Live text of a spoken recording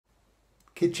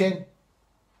kitchen,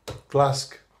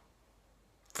 flask,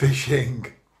 fishing.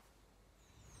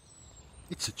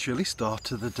 It's a chilly start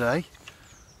to the day.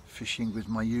 Fishing with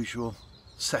my usual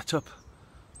setup.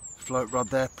 Float rod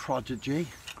there, Prodigy,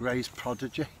 Gray's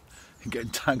Prodigy. And getting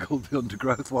tangled in the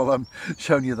undergrowth while I'm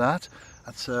showing you that.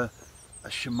 That's a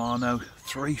Shimano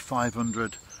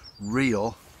 3500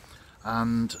 reel.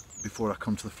 And before I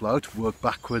come to the float, work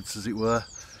backwards as it were.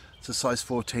 It's a size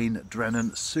 14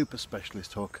 Drennan Super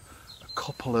Specialist hook. A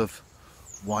couple of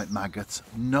white maggots,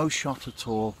 no shot at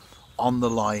all on the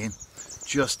line,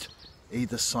 just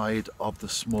either side of the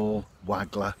small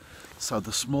waggler. So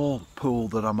the small pool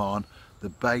that I'm on, the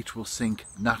bait will sink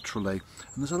naturally.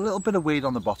 And there's a little bit of weed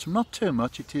on the bottom, not too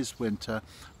much, it is winter,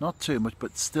 not too much,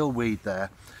 but still weed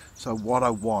there. So what I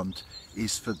want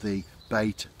is for the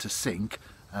bait to sink,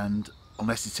 and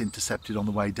unless it's intercepted on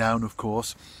the way down, of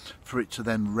course, for it to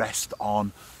then rest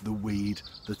on the weed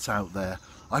that's out there.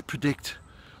 I predict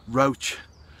roach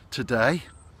today,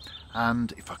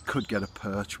 and if I could get a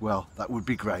perch, well, that would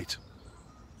be great.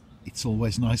 It's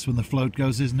always nice when the float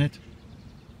goes, isn't it?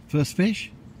 First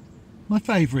fish? My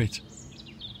favourite.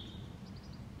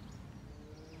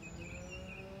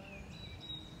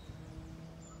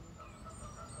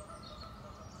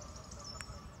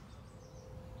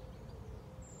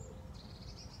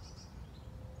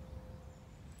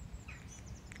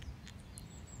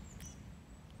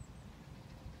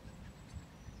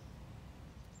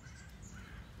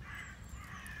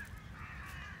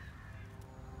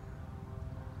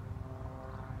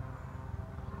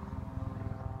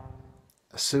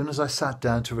 As soon as I sat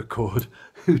down to record,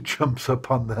 who jumps up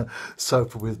on the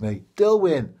sofa with me?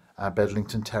 Dilwyn, our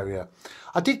Bedlington Terrier.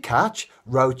 I did catch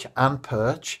roach and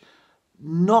perch.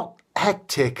 Not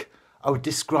hectic. I would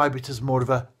describe it as more of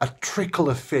a trickle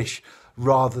of fish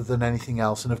rather than anything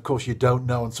else. And of course you don't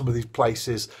know on some of these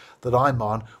places that I'm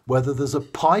on whether there's a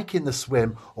pike in the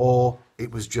swim or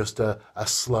it was just a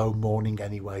slow morning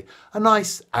anyway. A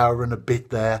nice hour and a bit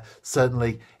there.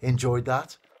 Certainly enjoyed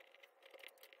that.